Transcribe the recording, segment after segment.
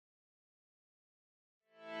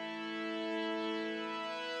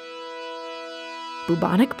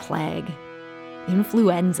bubonic plague,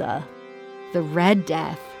 influenza, the Red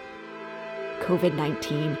Death,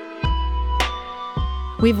 COVID-19.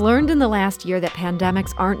 We've learned in the last year that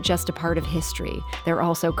pandemics aren't just a part of history. They're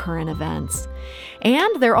also current events.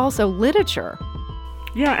 And they're also literature.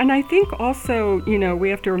 Yeah, and I think also, we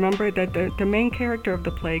have to remember that the main character of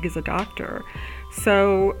the plague is a doctor.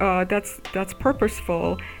 So that's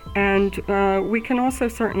purposeful. And we can also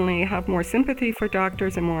certainly have more sympathy for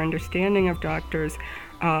doctors and more understanding of doctors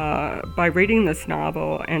by reading this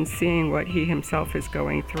novel and seeing what he himself is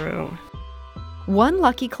going through. One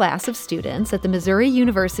lucky class of students at the Missouri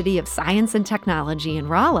University of Science and Technology in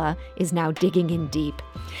Rolla is now digging in deep.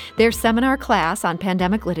 Their seminar class on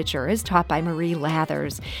pandemic literature is taught by Marie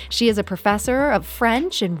Lathers. She is a professor of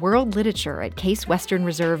French and world literature at Case Western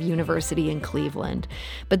Reserve University in Cleveland.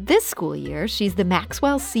 But this school year, she's the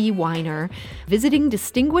Maxwell C. Weiner Visiting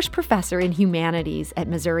Distinguished Professor in Humanities at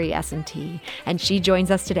Missouri S&T. And she joins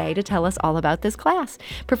us today to tell us all about this class.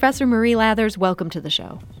 Professor Marie Lathers, welcome to the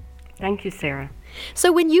show. Thank you, Sarah.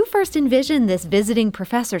 So when you first envisioned this visiting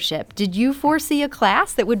professorship, did you foresee a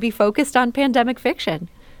class that would be focused on pandemic fiction?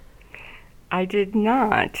 I did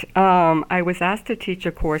not. I was asked to teach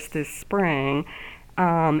a course this spring,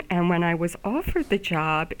 and when I was offered the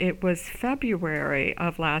job, it was February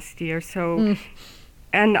of last year.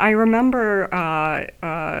 And I remember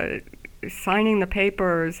signing the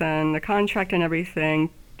papers and the contract and everything.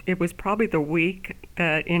 It was probably the week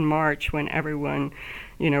that in March when everyone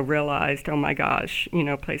realized, oh my gosh,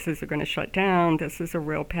 places are going to shut down. This is a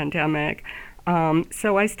real pandemic.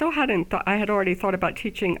 So I still I had already thought about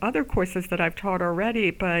teaching other courses that I've taught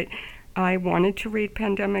already, but I wanted to read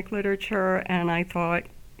pandemic literature, and I thought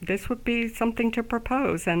this would be something to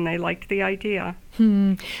propose, and they liked the idea.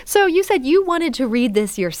 So you said you wanted to read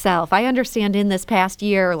this yourself. I understand in this past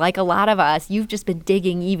year, like a lot of us, you've just been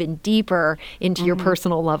digging even deeper into your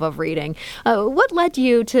personal love of reading. What led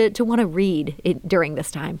you to want to read during this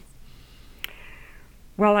time?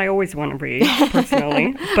 Well, I always want to read,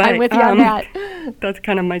 personally. But, I'm with you on that. That's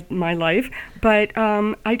kind of my life. But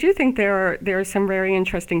I do think there are some very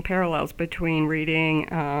interesting parallels between reading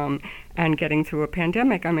and getting through a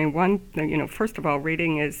pandemic. I mean, first of all,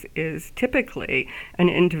 reading is typically an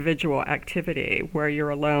individual activity where you're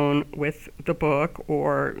alone with the book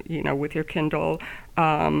or, with your Kindle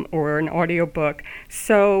or an audiobook.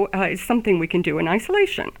 So it's something we can do in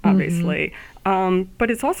isolation, obviously.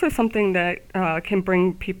 But it's also something that can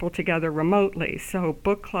bring people together remotely. So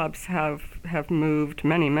book clubs have moved,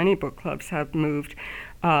 many book clubs have moved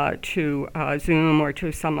to Zoom or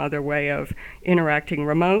to some other way of interacting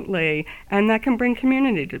remotely, and that can bring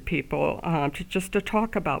community to people to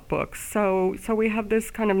talk about books. So we have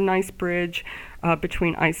this kind of nice bridge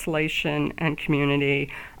between isolation and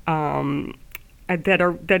community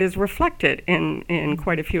that is reflected in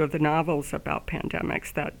quite a few of the novels about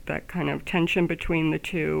pandemics, that kind of tension between the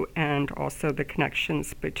two and also the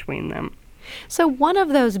connections between them. So one of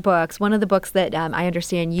the books that I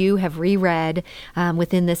understand you have reread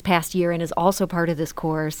within this past year and is also part of this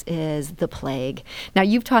course is The Plague. Now,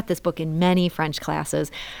 you've taught this book in many French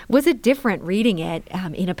classes. Was it different reading it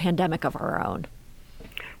in a pandemic of our own?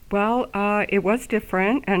 Well, it was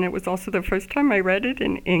different, and it was also the first time I read it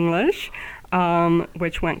in English,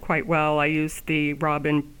 which went quite well. I used the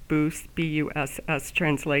Robin Buss, B-U-S-S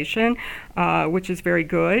translation, which is very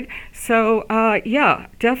good. So, yeah,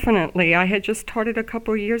 definitely. I had just taught it a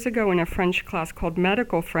couple of years ago in a French class called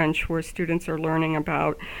Medical French, where students are learning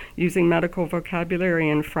about using medical vocabulary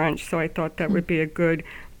in French. So I thought that would be a good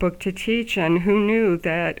book to teach, and who knew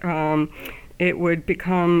that it would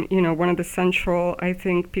become, one of the central, I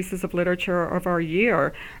think, pieces of literature of our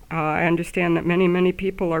year. I understand that many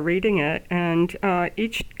people are reading it, and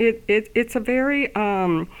it's a very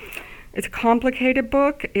it's a complicated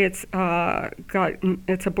book. It's a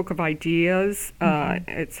book of ideas.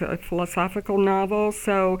 It's a philosophical novel.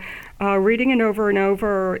 So reading it over and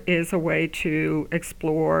over is a way to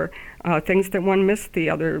explore things that one missed the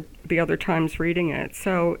other times reading it.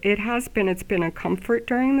 So it's been a comfort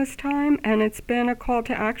during this time, and it's been a call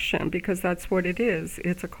to action, because that's what it is.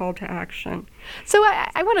 It's a call to action. So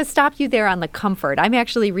I want to stop you there on the comfort. I'm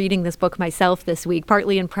actually reading this book myself this week,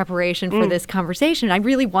 partly in preparation for this conversation. I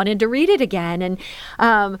really wanted to read it again, and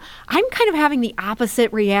I'm kind of having the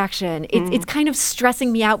opposite reaction. It's kind of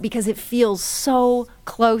stressing me out because it feels so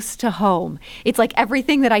close to home. It's like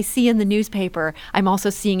everything that I see in the newspaper, I'm also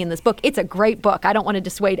seeing in this book. It's a great book. I don't want to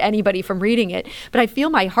dissuade anybody from reading it, but I feel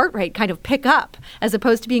my heart rate kind of pick up as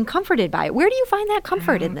opposed to being comforted by it. Where do you find that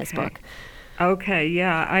comfort in this book? Okay,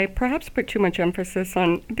 yeah. I perhaps put too much emphasis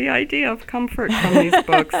on the idea of comfort from these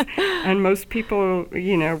books, and most people,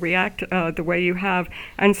 react the way you have.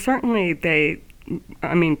 And certainly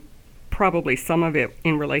I mean, probably some of it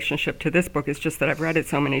in relationship to this book is just that I've read it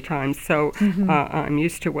so many times, so I'm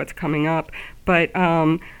used to what's coming up. But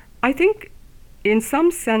I think, in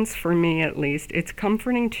some sense, for me at least, it's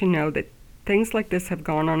comforting to know that things like this have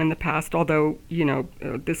gone on in the past, although,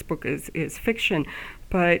 this book is fiction.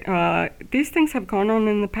 But these things have gone on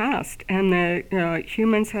in the past, and the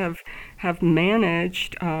humans have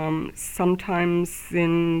managed, sometimes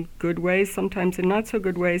in good ways, sometimes in not so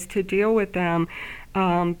good ways, to deal with them.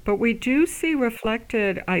 But we do see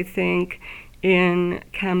reflected, I think, in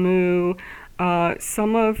Camus,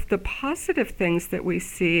 some of the positive things that we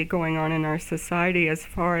see going on in our society as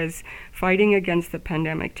far as fighting against the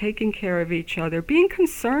pandemic, taking care of each other, being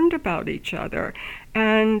concerned about each other.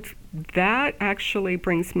 And that actually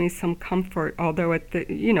brings me some comfort, although at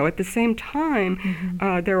the same time,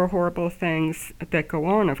 there are horrible things that go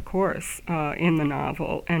on, of course, in the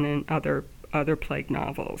novel and in other plague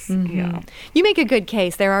novels. Yeah. You make a good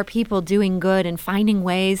case. There are people doing good and finding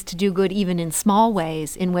ways to do good even in small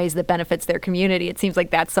ways, in ways that benefits their community. It seems like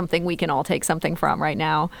that's something we can all take something from right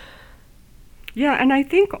now. Yeah, and I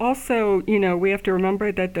think also, we have to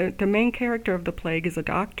remember that the main character of the plague is a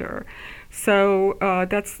doctor. So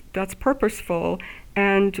that's purposeful.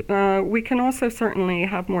 And we can also certainly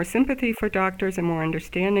have more sympathy for doctors and more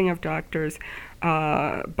understanding of doctors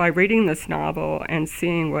by reading this novel and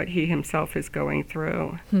seeing what he himself is going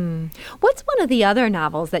through. What's one of the other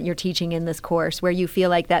novels that you're teaching in this course where you feel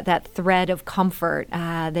like that thread of comfort,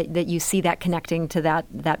 that you see that connecting to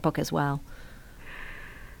that book as well?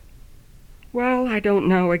 Well, I don't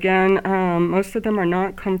know. Again, most of them are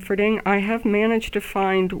not comforting. I have managed to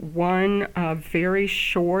find one very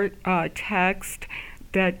short text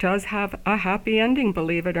that does have a happy ending,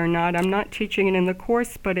 believe it or not. I'm not teaching it in the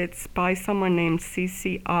course, but it's by someone named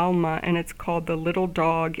Cici Alma, and it's called The Little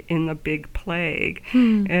Dog in the Big Plague.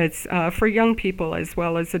 It's for young people as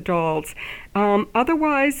well as adults.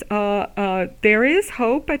 Otherwise, there is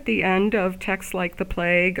hope at the end of texts like The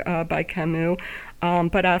Plague by Camus,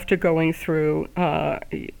 but after going through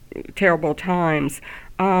terrible times.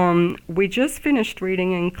 We just finished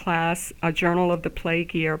reading in class A Journal of the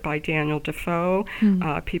Plague Year by Daniel Defoe.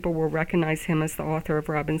 People will recognize him as the author of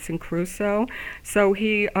Robinson Crusoe. So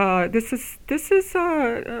this is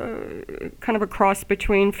kind of a cross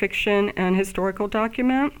between fiction and historical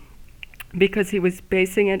document, because he was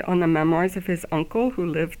basing it on the memoirs of his uncle who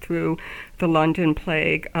lived through the London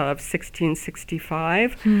plague of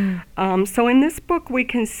 1665. So in this book we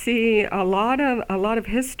can see a lot of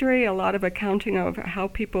history, a lot of accounting of how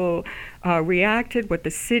people reacted, what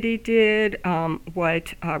the city did,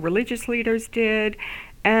 what religious leaders did,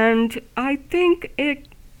 and I think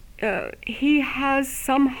he has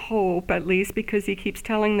some hope, at least, because he keeps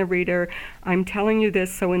telling the reader, I'm telling you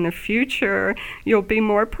this so in the future you'll be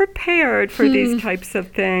more prepared for these types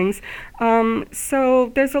of things.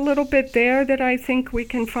 So there's a little bit there that I think we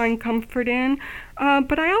can find comfort in.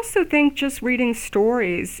 But I also think just reading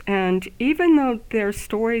stories, and even though they're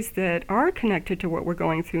stories that are connected to what we're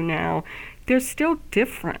going through now, they're still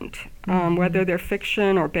different, whether they're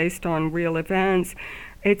fiction or based on real events.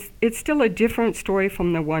 It's still a different story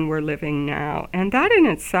from the one we're living now. And that in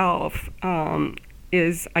itself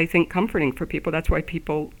is, I think, comforting for people. That's why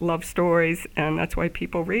people love stories, and that's why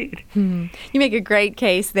people read. You make a great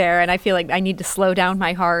case there, and I feel like I need to slow down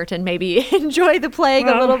my heart and maybe enjoy The Plague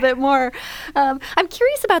a little bit more. I'm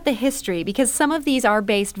curious about the history, because some of these are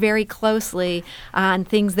based very closely on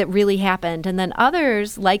things that really happened, and then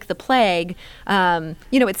others, like The Plague,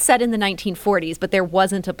 it's set in the 1940s, but there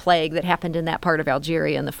wasn't a plague that happened in that part of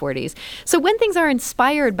Algeria in the 40s. So when things are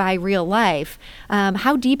inspired by real life,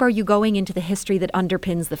 how deep are you going into the history that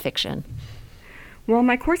underpins the fiction? Well,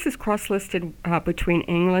 my course is cross-listed between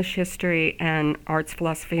English history and arts,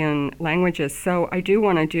 philosophy, and languages, so I do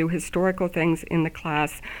want to do historical things in the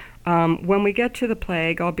class. When we get to The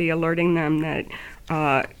Plague, I'll be alerting them that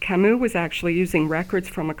Camus was actually using records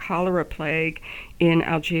from a cholera plague in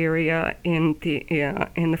Algeria in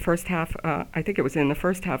the first half, I think it was in the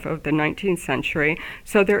first half of the 19th century.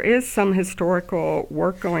 So there is some historical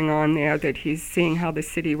work going on there, that he's seeing how the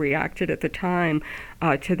city reacted at the time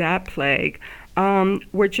to that plague.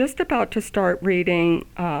 We're just about to start reading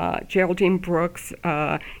Geraldine Brooks'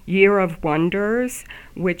 Year of Wonders,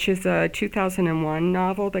 which is a 2001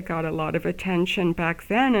 novel that got a lot of attention back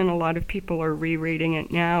then, and a lot of people are rereading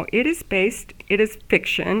it now. It is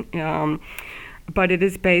fiction, but it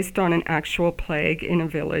is based on an actual plague in a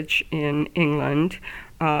village in England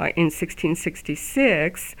in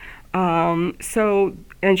 1666.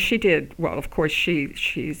 And she did well. Of course,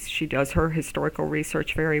 she does her historical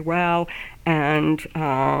research very well, and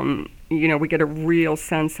we get a real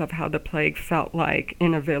sense of how the plague felt like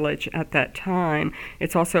in a village at that time.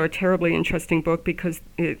 It's also a terribly interesting book because,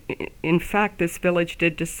 in fact, this village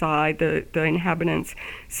did decide, the inhabitants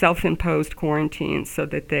self-imposed quarantines so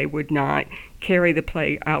that they would not carry the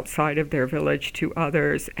plague outside of their village to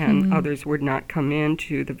others, and others would not come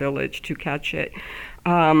into the village to catch it.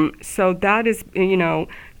 So that is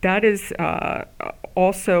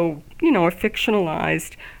also, a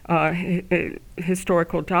fictionalized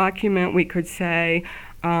historical document, we could say.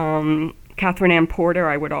 Catherine Ann Porter,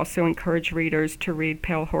 I would also encourage readers to read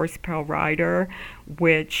Pale Horse, Pale Rider,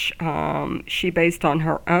 which she based on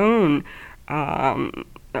her own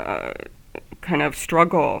kind of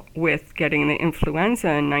struggle with getting the influenza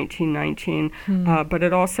in 1919, but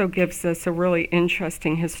it also gives us a really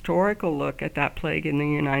interesting historical look at that plague in the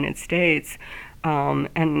United States,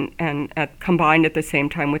 and combined at the same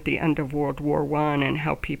time with the end of World War I and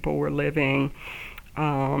how people were living.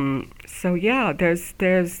 So yeah, there's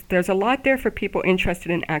a lot there for people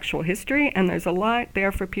interested in actual history, and there's a lot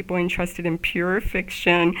there for people interested in pure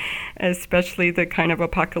fiction, especially the kind of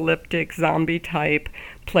apocalyptic zombie type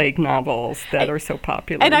plague novels that are so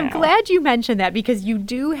popular And now. I'm glad you mentioned that, because you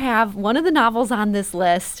do have one of the novels on this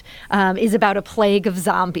list is about a plague of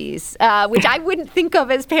zombies, which I wouldn't think of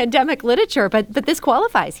as pandemic literature, but this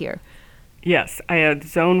qualifies here. Yes, I had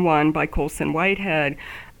Zone 1 by Colson Whitehead,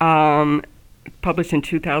 published in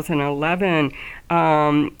 2011.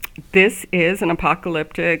 This is an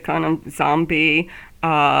apocalyptic kind of zombie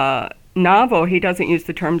novel. He doesn't use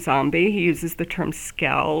the term zombie. He uses the term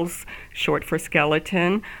skells, short for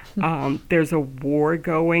skeleton. There's a war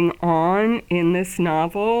going on in this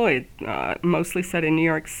novel. It mostly set in New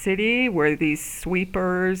York City, where these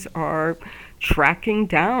sweepers are tracking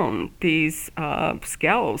down these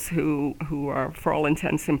skells who are, for all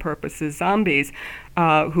intents and purposes, zombies,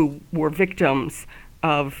 who were victims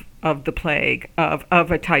of the plague, of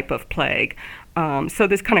a type of plague. So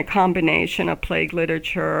this kind of combination of plague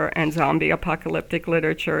literature and zombie apocalyptic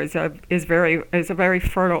literature is a very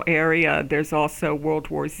fertile area. There's also World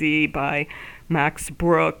War Z by Max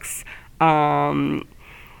Brooks,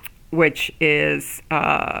 which is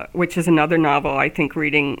another novel I think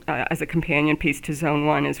reading as a companion piece to Zone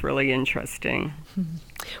 1 is really interesting.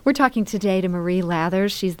 We're talking today to Marie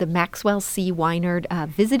Lathers. She's the Maxwell C. Weinert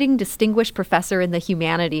Visiting Distinguished Professor in the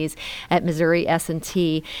Humanities at Missouri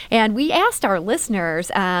S&T. And we asked our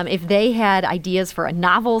listeners if they had ideas for a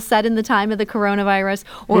novel set in the time of the coronavirus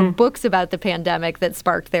or books about the pandemic that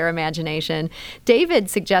sparked their imagination. David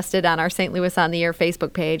suggested on our St. Louis on the Air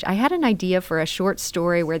Facebook page, I had an idea for a short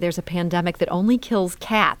story where there's a pandemic that only kills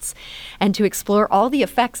cats, and to explore all the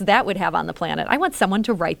effects that would have on the planet. I want someone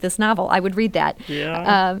to write this novel. I would read that.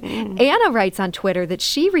 Yeah. Anna writes on Twitter that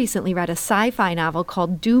she recently read a sci-fi novel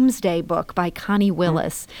called Doomsday Book by Connie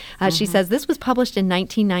Willis. She says this was published in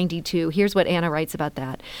 1992. Here's what Anna writes about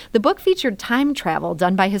that. The book featured time travel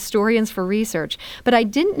done by historians for research, but I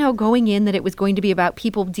didn't know going in that it was going to be about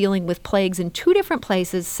people dealing with plagues in two different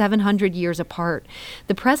places 700 years apart.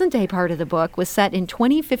 The present-day part of the book was set in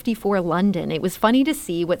 2054 London. It was funny to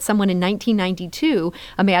see what someone in 1992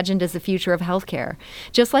 imagined as the future of healthcare.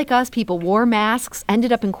 Just like us, people wore masks,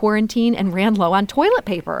 ended up in quarantine, and ran low on toilet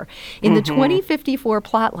paper. In the 2054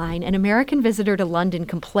 plotline, an American visitor to London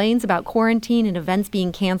complains about quarantine and events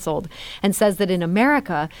being canceled and says that in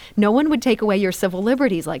America, no one would take away your civil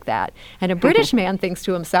liberties like that. And a British man thinks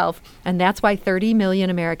to himself, and that's why 30 million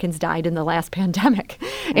Americans died in the last pandemic.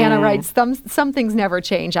 Anna writes, some things never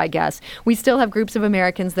change, I guess. We still have groups of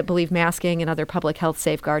Americans that believe masking and other public health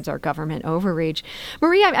safeguards are government overreach.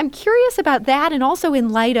 Maria, I'm curious about that, and also in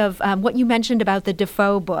light of what you mentioned about the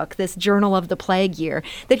Defoe book, this Journal of the Plague Year,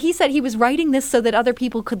 that he said he was writing this so that other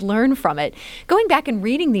people could learn from it. Going back and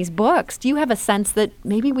reading these books, do you have a sense that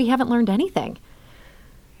maybe we haven't learned anything?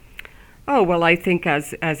 Oh, well, I think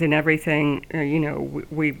as in everything,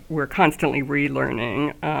 we're constantly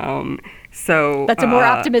relearning. So that's a more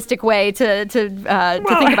optimistic way to think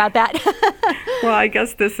about that. Well, I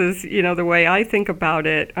guess this is, the way I think about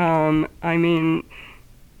it. I mean,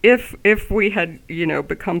 if we had,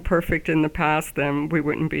 become perfect in the past, then we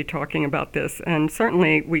wouldn't be talking about this. And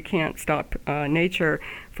certainly we can't stop nature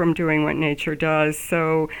from doing what nature does.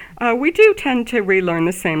 So we do tend to relearn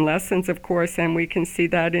the same lessons, of course, and we can see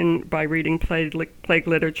that by reading plague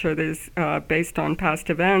literature that is based on past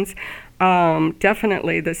events.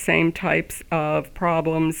 definitely the same types of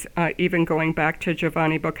problems, even going back to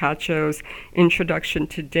Giovanni Boccaccio's introduction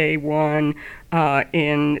to Day One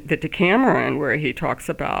in the Decameron, where he talks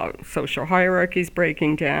about social hierarchies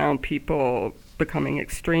breaking down, people becoming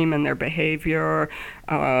extreme in their behavior,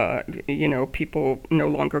 people no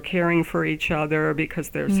longer caring for each other because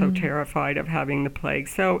they're so terrified of having the plague.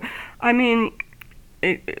 So, I mean,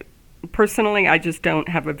 personally, I just don't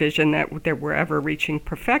have a vision that we're ever reaching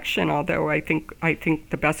perfection, although I think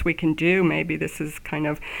the best we can do, maybe this is kind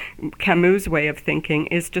of Camus' way of thinking,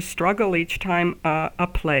 is to struggle each time a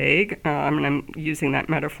plague, and I'm using that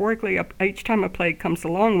metaphorically, each time a plague comes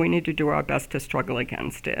along, we need to do our best to struggle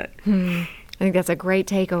against it. I think that's a great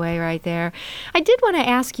takeaway right there. I did want to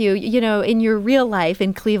ask you, in your real life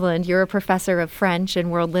in Cleveland, you're a professor of French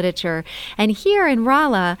and world literature. And here in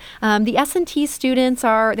Rolla, the S&T students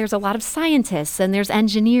there's a lot of scientists and there's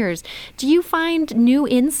engineers. Do you find new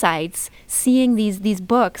insights seeing these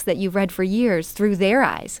books that you've read for years through their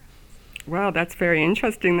eyes? Wow, that's very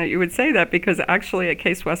interesting that you would say that, because actually at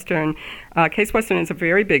Case Western is a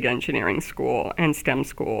very big engineering school and STEM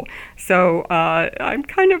school. So I'm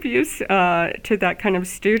kind of used to that kind of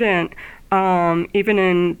student. Even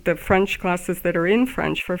in the French classes that are in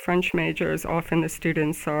French, for French majors, often the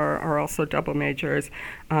students are also double majors,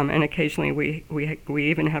 and occasionally we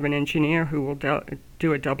even have an engineer who will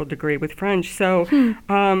do a double degree with French. So,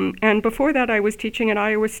 and before that, I was teaching at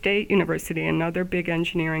Iowa State University, another big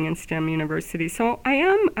engineering and STEM university. So I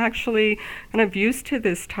am actually kind of used to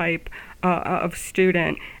this type of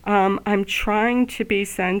student. I'm trying to be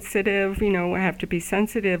sensitive. I have to be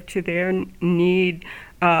sensitive to their need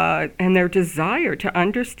and their desire to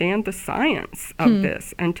understand the science of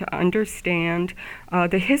this and to understand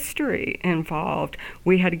the history involved.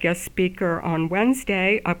 We had a guest speaker on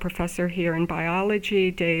Wednesday, a professor here in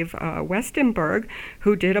biology, Dave Westenberg,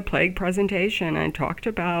 who did a plague presentation and talked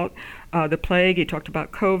about the plague. He talked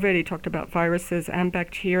about COVID. He talked about viruses and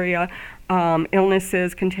bacteria,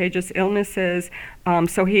 illnesses, contagious illnesses.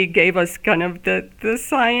 So he gave us kind of the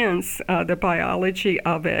science, the biology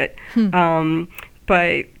of it.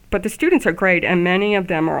 But the students are great, and many of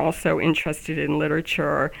them are also interested in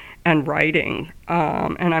literature and writing.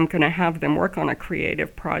 And I'm going to have them work on a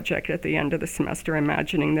creative project at the end of the semester,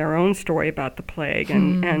 imagining their own story about the plague.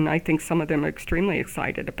 And I think some of them are extremely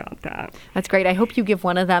excited about that. That's great. I hope you give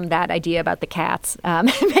one of them that idea about the cats.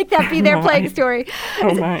 Make that be their plague story.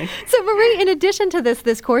 Oh, my. So, Marie, in addition to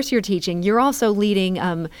this course you're teaching, you're also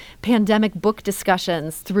leading pandemic book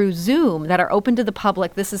discussions through Zoom that are open to the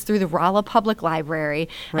public. This is through the Rolla Public Library,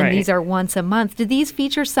 and these are once a month. Do these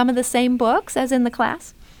feature some of the same books as in the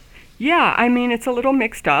class? Yeah, I mean, it's a little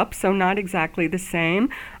mixed up, so not exactly the same.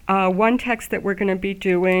 One text that we're going to be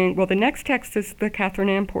doing, the next text is the Catherine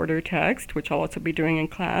Ann Porter text, which I'll also be doing in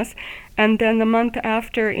class. And then the month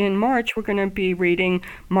after, in March, we're going to be reading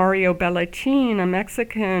Mario Bellatin, a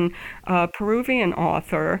Mexican Peruvian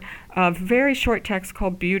author, a very short text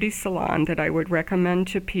called Beauty Salon that I would recommend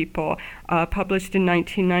to people, published in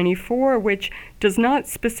 1994, which does not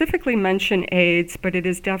specifically mention AIDS, but it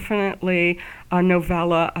is definitely a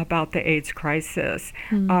novella about the AIDS crisis.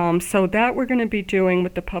 So that we're going to be doing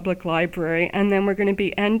with the public library, and then we're going to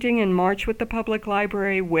be ending in March with the public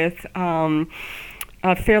library with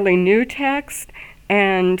a fairly new text,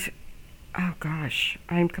 and oh gosh,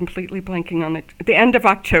 I'm completely blanking on it. The End of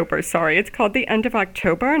October, sorry. It's called The End of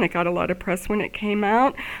October, and it got a lot of press when it came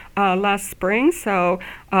out last spring. So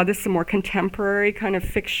this is a more contemporary kind of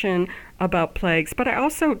fiction about plagues. But I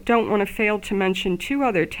also don't want to fail to mention two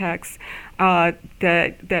other texts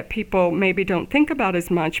that people maybe don't think about as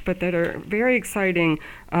much, but that are very exciting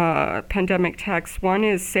pandemic texts. One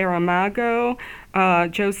is Saramago,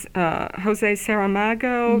 Jose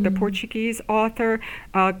Saramago, the Portuguese author,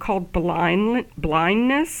 called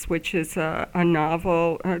Blindness, which is a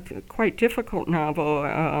novel, quite difficult novel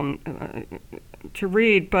to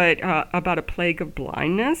read, but about a plague of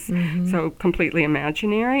blindness, so completely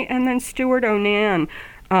imaginary. And then Stuart Onan,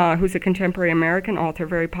 who's a contemporary American author,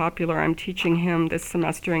 very popular. I'm teaching him this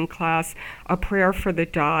semester in class. A Prayer for the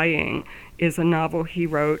Dying is a novel he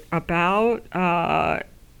wrote about,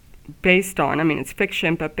 based on, it's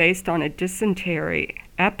fiction, but based on a dysentery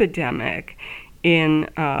epidemic in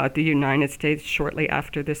the United States shortly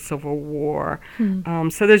after the Civil War.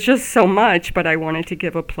 So there's just so much, but I wanted to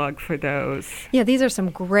give a plug for those. Yeah, these are some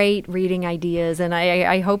great reading ideas, and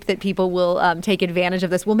I hope that people will take advantage of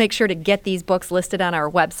this. We'll make sure to get these books listed on our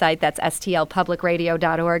website. That's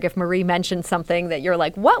stlpublicradio.org. If Marie mentioned something that you're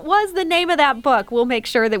like, what was the name of that book? We'll make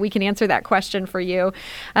sure that we can answer that question for you.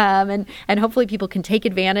 And hopefully people can take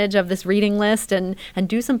advantage of this reading list and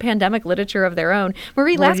do some pandemic literature of their own.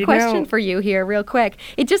 Marie, last question for you here, real quick.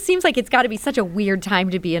 It just seems like it's got to be such a weird time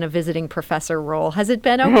to be in a visiting professor role. Has it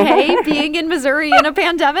been okay being in Missouri in a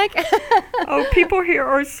pandemic? Oh, people here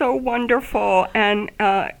are so wonderful. And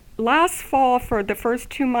last fall, for the first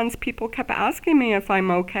 2 months, people kept asking me if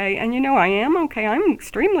I'm okay. And, I am okay. I'm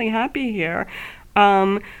extremely happy here.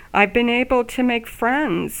 I've been able to make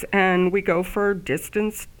friends, and we go for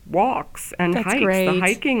distance walks and hikes. Great. The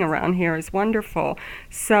hiking around here is wonderful.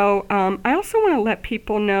 So I also want to let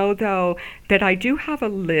people know, though, that I do have a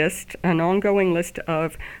list, an ongoing list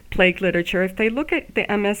of plague literature. If they look at the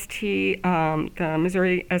MST, the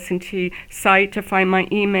Missouri S&T site to find my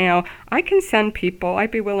email, I can send people.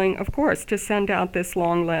 I'd be willing, of course, to send out this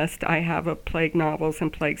long list I have of plague novels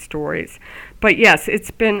and plague stories. But yes,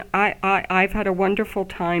 it's been, I've had a wonderful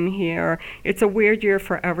time here. It's a weird year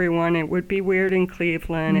for everyone. It would be weird in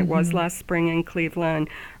Cleveland. It was last spring in Cleveland,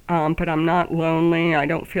 but I'm not lonely. I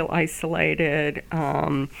don't feel isolated.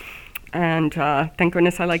 And thank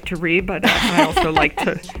goodness I like to read, but I also like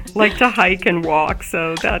to hike and walk,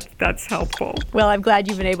 so that's helpful. Well, I'm glad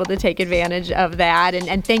you've been able to take advantage of that,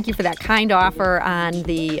 and thank you for that kind offer on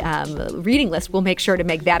the reading list. We'll make sure to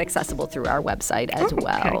make that accessible through our website as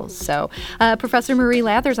well. So, Professor Marie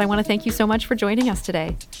Lathers, I want to thank you so much for joining us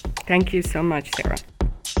today. Thank you so much, Sarah.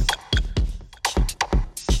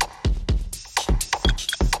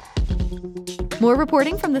 More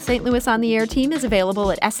reporting from the St. Louis on the Air team is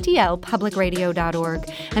available at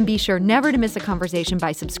stlpublicradio.org. And be sure never to miss a conversation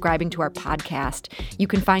by subscribing to our podcast. You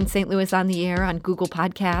can find St. Louis on the Air on Google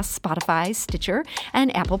Podcasts, Spotify, Stitcher,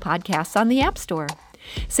 and Apple Podcasts on the App Store.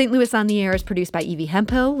 St. Louis on the Air is produced by Evie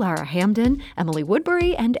Hemphill, Lara Hamden, Emily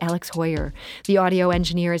Woodbury, and Alex Hoyer. The audio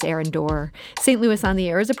engineer is Aaron Dorr. St. Louis on the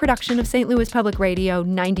Air is a production of St. Louis Public Radio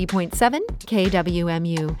 90.7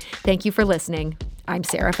 KWMU. Thank you for listening. I'm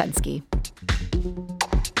Sarah Fensky.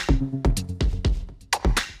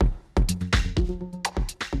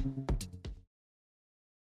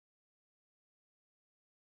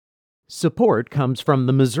 Support comes from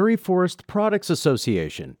the Missouri Forest Products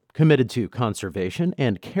Association, committed to conservation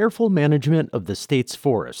and careful management of the state's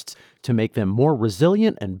forests to make them more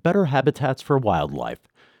resilient and better habitats for wildlife.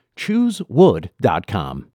 ChooseWood.com.